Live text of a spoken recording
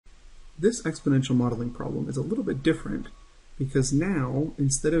This exponential modeling problem is a little bit different because now,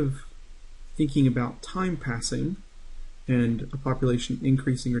 instead of thinking about time passing and a population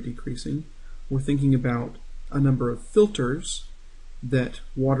increasing or decreasing, we're thinking about a number of filters that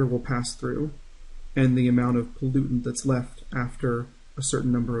water will pass through and the amount of pollutant that's left after a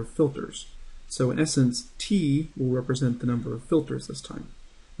certain number of filters. So in essence, T will represent the number of filters this time.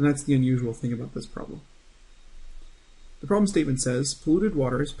 And that's the unusual thing about this problem. The problem statement says, polluted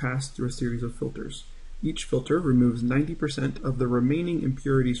water is passed through a series of filters. Each filter removes 90% of the remaining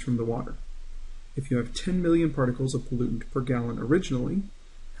impurities from the water. If you have 10 million particles of pollutant per gallon originally,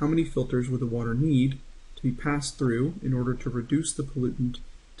 how many filters would the water need to be passed through in order to reduce the pollutant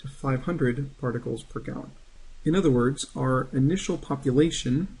to 500 particles per gallon? In other words, our initial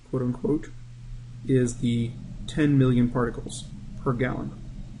population, quote unquote, is the 10 million particles per gallon.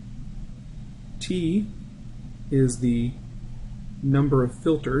 T is the number of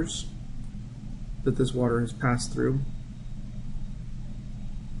filters that this water has passed through,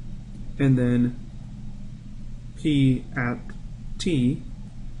 and then P at T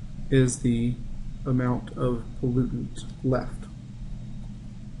is the amount of pollutant left.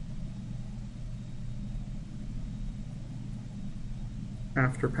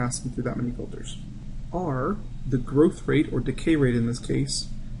 After passing through that many filters. R, the growth rate or decay rate in this case,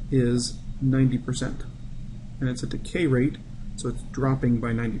 is 90%. And it's a decay rate, so it's dropping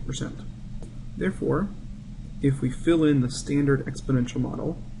by 90%. Therefore, if we fill in the standard exponential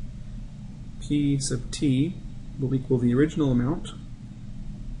model, P sub T will equal the original amount,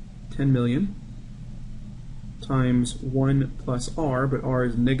 10 million, times 1 plus R, but R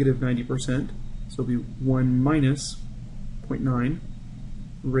is negative 90%, so it'll be 1 minus 0.9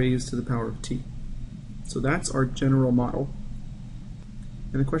 raised to the power of T. So that's our general model.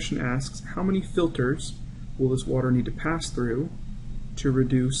 And the question asks, how many filters will this water need to pass through to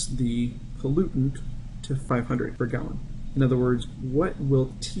reduce the pollutant to 500 per gallon? In other words, what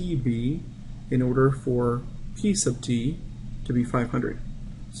will T be in order for P sub T to be 500?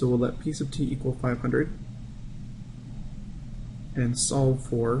 So we'll let P sub T equal 500 and solve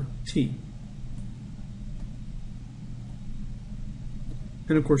for T.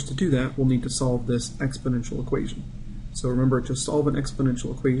 And of course, to do that, we'll need to solve this exponential equation. So remember, to solve an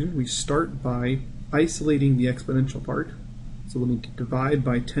exponential equation, we start by isolating the exponential part. So we'll need to divide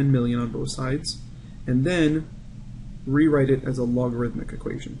by 10 million on both sides, and then rewrite it as a logarithmic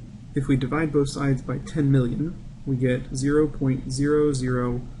equation. If we divide both sides by 10 million, we get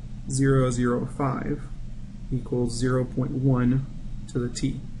 0.00005 equals 0.1 to the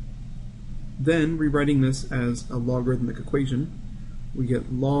t. Then, rewriting this as a logarithmic equation, we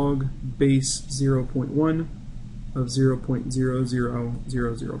get log base 0.1 of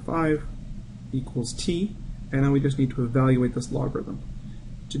 0.00005 equals t, and now we just need to evaluate this logarithm.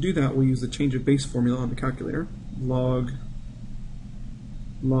 To do that, we'll use the change of base formula on the calculator. Log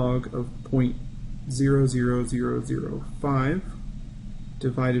of 0.00005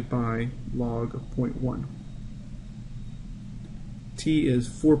 divided by log of 0.1. T is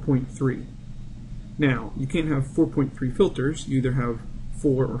 4.3. Now, you can't have 4.3 filters, you either have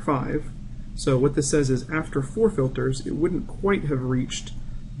 4 or 5. So what this says is after 4 filters, it wouldn't quite have reached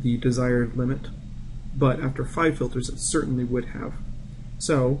the desired limit, but after 5 filters, it certainly would have.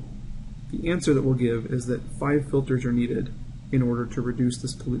 So the answer that we'll give is that 5 filters are needed in order to reduce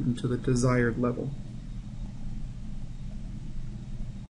this pollutant to the desired level.